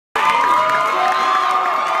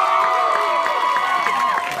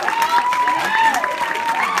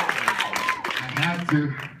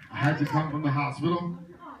had to come from the hospital,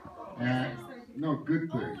 and no, good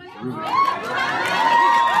thing, really good.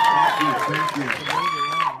 Thank you.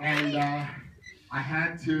 And I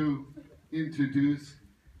had to introduce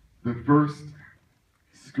the first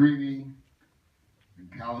screening in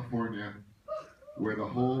California where the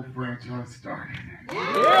whole franchise started.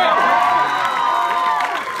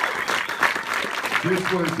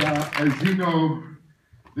 This was, as you know,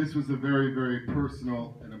 this was a very, very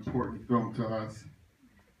personal and important film to us.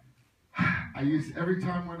 Every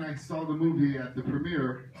time when I saw the movie at the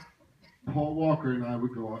premiere, Paul Walker and I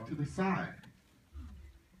would go off to the side.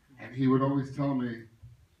 And he would always tell me,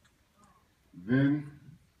 Vin,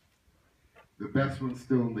 the best one's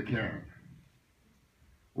still in the can.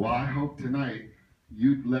 Well, I hope tonight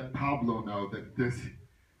you'd let Pablo know that this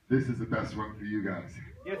is the best one for you guys.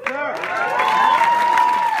 Yes, sir.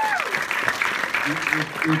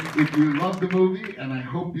 If you love the movie, and I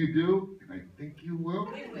hope you do, and I think you will,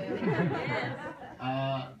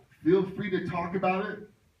 feel free to talk about it.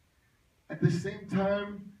 At the same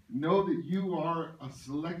time, know that you are a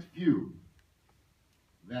select few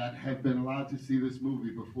that have been allowed to see this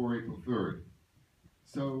movie before April 3rd.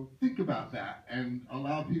 So think about that and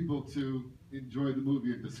allow people to enjoy the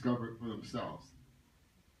movie and discover it for themselves.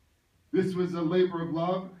 This was a labor of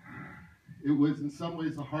love. It was in some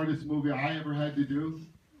ways the hardest movie I ever had to do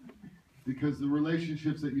because the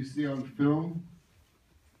relationships that you see on film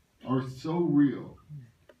are so real.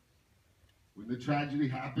 When the tragedy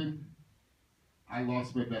happened, I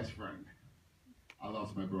lost my best friend. I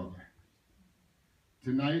lost my brother.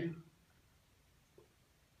 Tonight,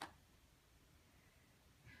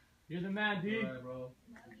 you're the man, D. Right, bro.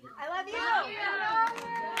 I love you.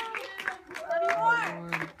 Love you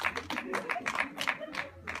more.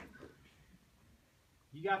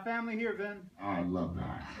 You got family here, Vin. Oh, I love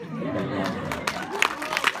that.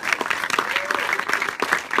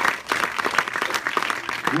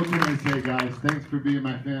 What can I say, guys? Thanks for being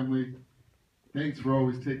my family. Thanks for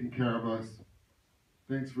always taking care of us.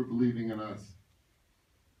 Thanks for believing in us.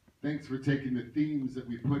 Thanks for taking the themes that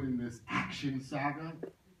we put in this action saga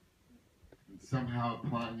and somehow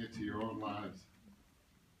applying it to your own lives.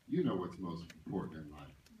 You know what's most important in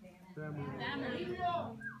life. Family.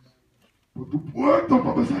 Por tu puerto,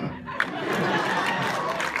 papá.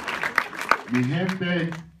 Mi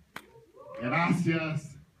gente,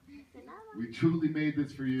 gracias. We truly made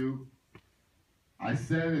this for you. I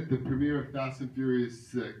said at the premiere of Fast and Furious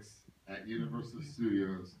 6 at Universal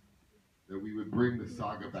Studios that we would bring the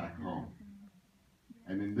saga back home.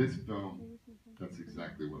 And in this film, that's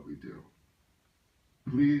exactly what we do.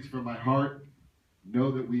 Please, from my heart,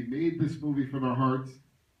 know that we made this movie from our hearts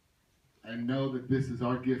and know that this is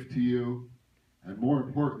our gift to you. And more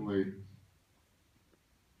importantly,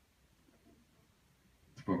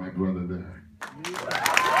 it's for my brother there.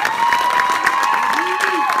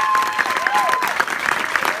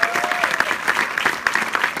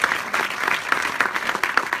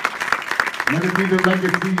 Let it be the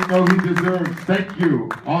legacy you know he deserves. Thank you.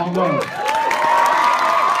 All love.